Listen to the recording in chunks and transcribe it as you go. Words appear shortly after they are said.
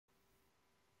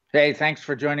Hey, thanks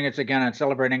for joining us again on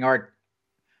Celebrating Art.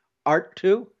 Art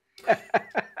 2?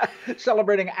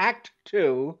 Celebrating Act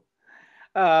 2.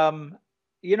 Um,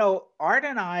 Art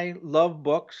and I love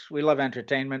books. We love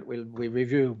entertainment. We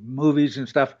review movies and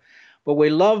stuff, but we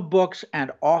love books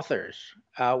and authors.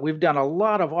 We've done a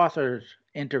lot of authors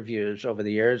interviews over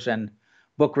the years and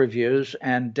book reviews,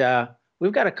 and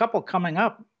we've got a couple coming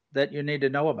up that you need to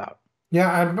know about,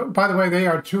 Yeah, and by the way, they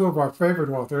are two of our favorite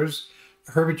authors,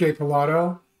 Herbie J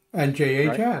Pilato and J.A.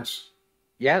 right? Jance.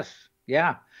 Yes,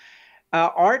 yeah.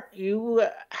 Art, you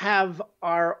have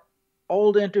our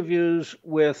old interviews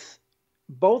with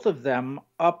both of them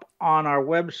up on our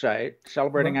website, Right. As a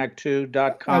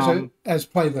celebratingact2.com, as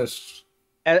playlists.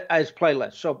 as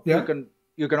playlists. So you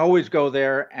Yeah. can always go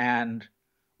there and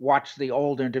watch the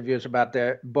old interviews about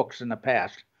their books in the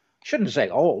past. Shouldn't say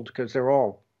old because they're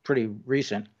all pretty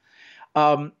recent.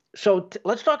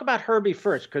 Let's talk about Herbie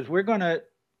first because we're going to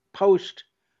post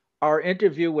our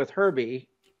interview with Herbie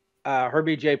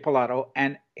J Pilato,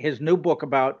 and his new book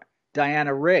about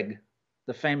Diana Rigg,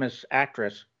 the famous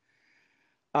actress.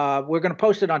 We're going to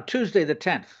post it on Tuesday the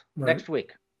 10th, Right. next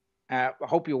week. I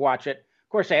hope you watch it. Of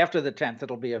course, after the 10th,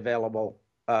 it'll be available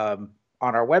on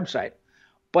our website.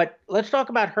 But let's talk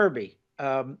about Herbie.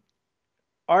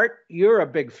 Art, you're a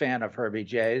big fan of Herbie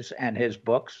J's and his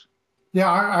books, Yeah,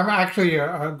 I'm actually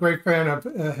a great fan of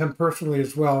him personally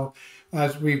as well,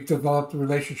 as we've developed a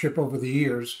relationship over the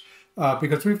years.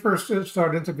 Because we first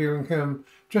started interviewing him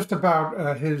just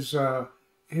about his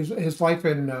life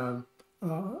in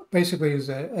basically as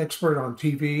an expert on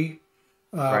TV,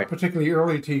 right? particularly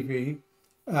early TV,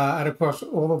 and of course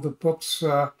all of the books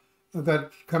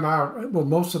that come out. Well,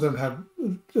 most of them have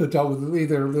dealt with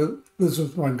either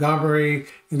Elizabeth Montgomery,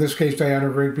 in this case Diana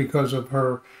Rigg, because of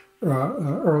her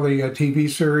early TV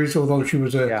series, although she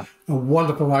was Yeah, a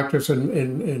wonderful actress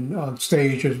in on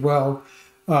stage as well.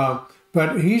 Uh,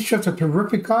 but he's just a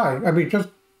terrific guy. I mean, just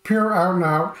pure out and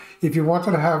out. If you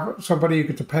wanted to have somebody you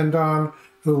could depend on,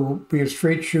 who be a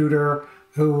straight shooter,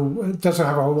 who doesn't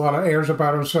have a whole lot of airs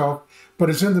about himself, but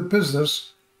is in the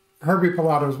business, Herbie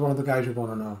Pilato is one of the guys you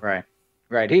want to know. right,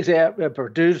 right. He's a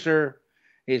producer,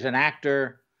 he's an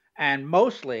actor, and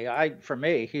mostly, for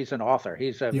me, he's an author.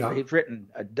 Yeah. He's written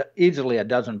easily a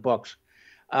dozen books.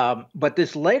 But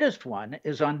this latest one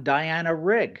is on Diana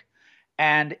Rigg,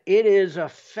 and it is a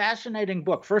fascinating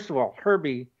book. First of all,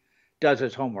 Herbie does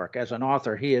his homework as an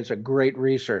author. He is a great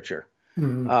researcher,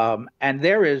 Mhm. and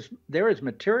there is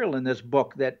material in this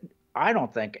book that I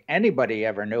don't think anybody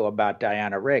ever knew about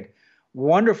Diana Rigg.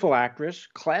 Wonderful actress,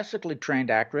 classically trained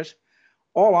actress.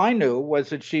 All I knew was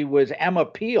that she was Emma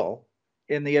Peel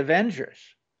in The Avengers.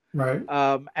 Right.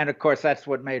 And of course, that's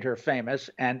what made her famous.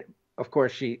 And of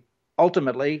course, she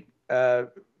ultimately,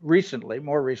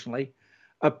 more recently,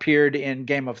 appeared in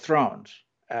Game of Thrones.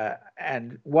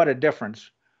 And what a difference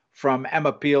from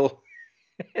Emma Peel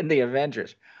in The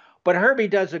Avengers. But Herbie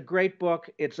does a great book.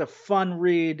 It's a fun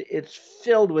read, it's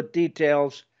filled with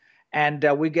details. And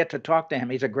we get to talk to him.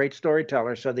 He's a great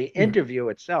storyteller. So the Yeah. interview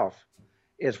itself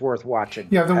is worth watching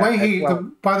Yeah, the way as he,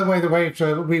 well. by the way, the way it's,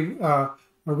 we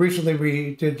recently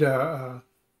we did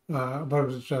what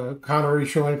was it, Connery,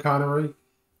 Sean Connery,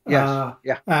 Yes. uh,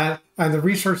 Yeah. and the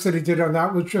research that he did on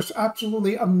that was just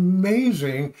absolutely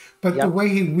amazing. But the Yep. way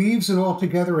he weaves it all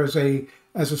together as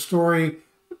a story,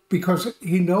 because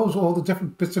he knows all the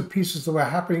different bits and pieces that were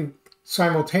happening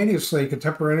simultaneously, Yeah.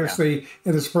 contemporaneously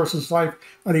in this person's life,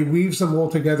 and he weaves them all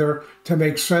together to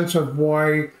make sense of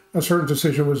why a certain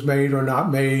decision was made or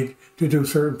not made to do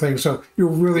certain things. So you'll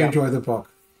really Yeah. enjoy the book.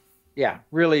 Yeah.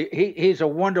 Really, he's a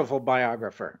wonderful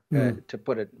biographer, Mm, to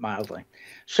put it mildly.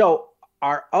 So,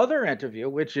 our other interview,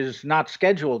 which is not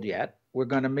scheduled yet, we're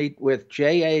going to meet with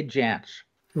J.A. Jance.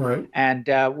 right. And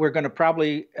we're going to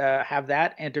probably have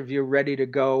that interview ready to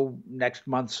go next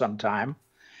month sometime.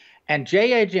 And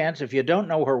J.A. Jance, if you don't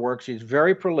know her work, she's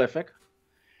very prolific.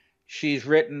 She's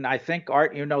written, I think,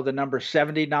 Art, you know the number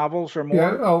 70 novels or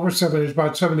Yeah, more. over 70, it's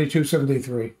about 72,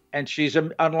 73. And she's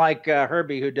unlike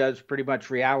Herbie, who does pretty much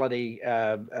reality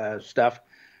stuff.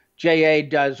 J.A.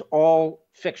 does all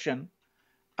fiction,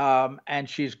 and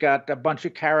she's got a bunch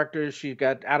of characters. She's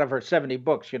got out of her 70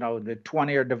 books, the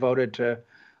 20 are devoted to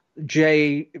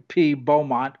J.P.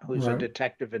 Beaumont, who's a Right.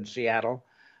 detective in Seattle,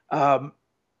 um,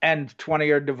 and 20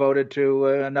 are devoted to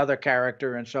another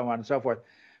character, and so on and so forth.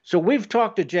 So we've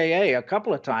talked to J.A. a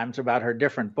couple of times about her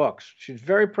different books. She's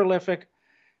very prolific.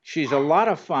 She's a lot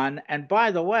of fun. And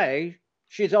by the way,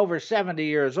 she's over 70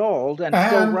 years old and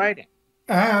still And writing.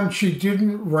 and she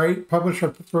didn't publish her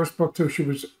first book till she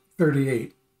was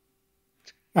 38.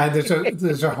 And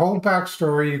there's a whole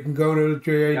backstory. You can go to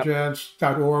Yep.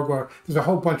 jajance.org, or there's a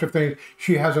whole bunch of things.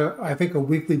 She has I think, a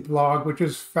weekly blog, which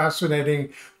is fascinating,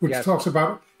 which Yes. talks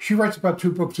about, she writes about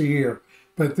 2 books a year.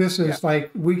 But this Yeah. is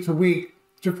like week to week,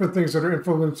 different things that are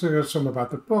influencing us, some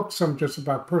about the book, some just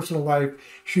about personal life.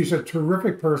 She's a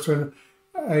terrific person,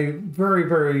 a very,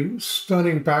 very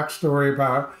stunning backstory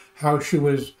about how she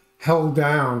was held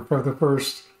down for the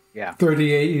first Yeah.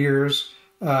 38 years.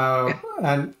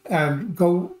 And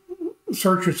go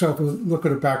search yourself and look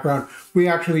at her background. We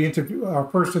actually our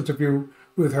first interview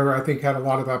with her, I think, had a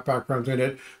lot of that background in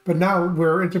it. But now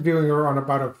we're interviewing her on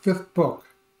about a fifth book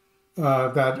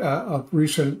that of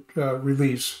recent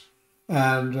release.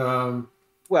 And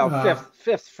Well,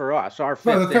 fifth for us. Our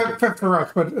well, fifth the interview. fifth for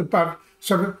us, but about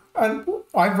seven. And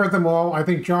I've read them all. I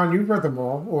think, John, you've read them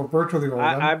all, or virtually all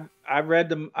of them. I've read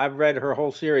them. I've read her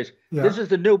whole series. Yeah. This is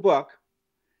the new book.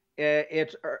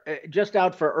 It's just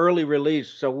out for early release,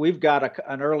 so we've got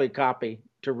an early copy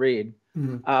to read.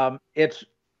 Mhm. It's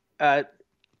a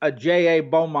J.P.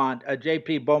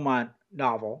 Beaumont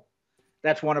novel.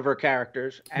 That's one of her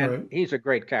characters, and Right. he's a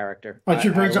great character. And she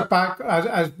I brings love. it back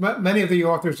as many of the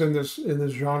authors in this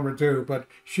genre do, but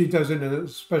she does it in a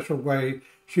special way.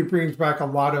 She brings back a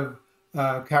lot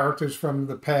of characters from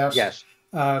the past Yes,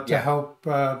 to yeah, help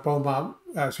Beaumont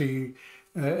as he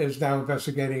is now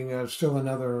investigating still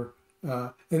another,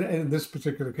 in this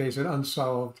particular case, an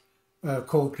unsolved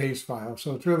cold case file.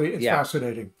 So it's yeah,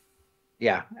 fascinating.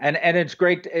 yeah, and it's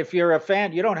great if you're a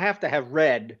fan. You don't have to have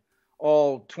read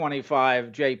all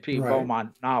 25 J.P. Right.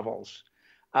 Beaumont novels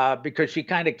because she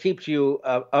kind of keeps you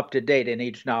up to date in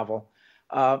each novel.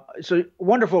 So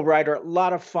wonderful writer, a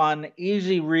lot of fun,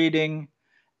 easy reading,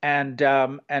 and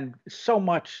so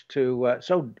much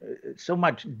so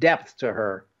much depth to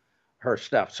her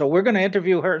stuff. So we're going to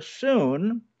interview her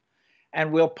soon,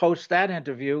 and we'll post that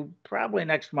interview probably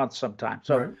next month sometime.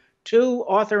 So Right. two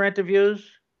author interviews.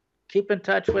 Keep in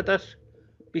touch with us.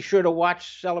 Be sure to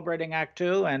watch Celebrating Act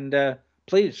Two, and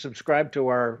please subscribe to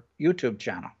our YouTube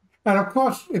channel. And of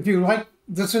course, if you like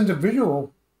this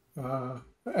individual uh,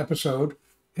 episode,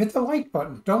 hit the like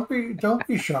button. Don't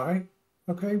be shy.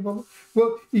 Okay. Well,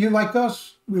 you like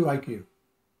us, we like you.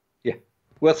 Yeah.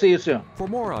 We'll see you soon. For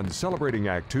more on Celebrating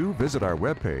Act Two, visit our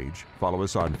webpage, follow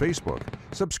us on Facebook,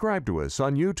 subscribe to us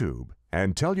on YouTube,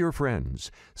 and tell your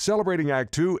friends. Celebrating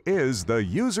Act Two is the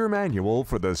user manual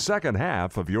for the second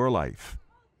half of your life.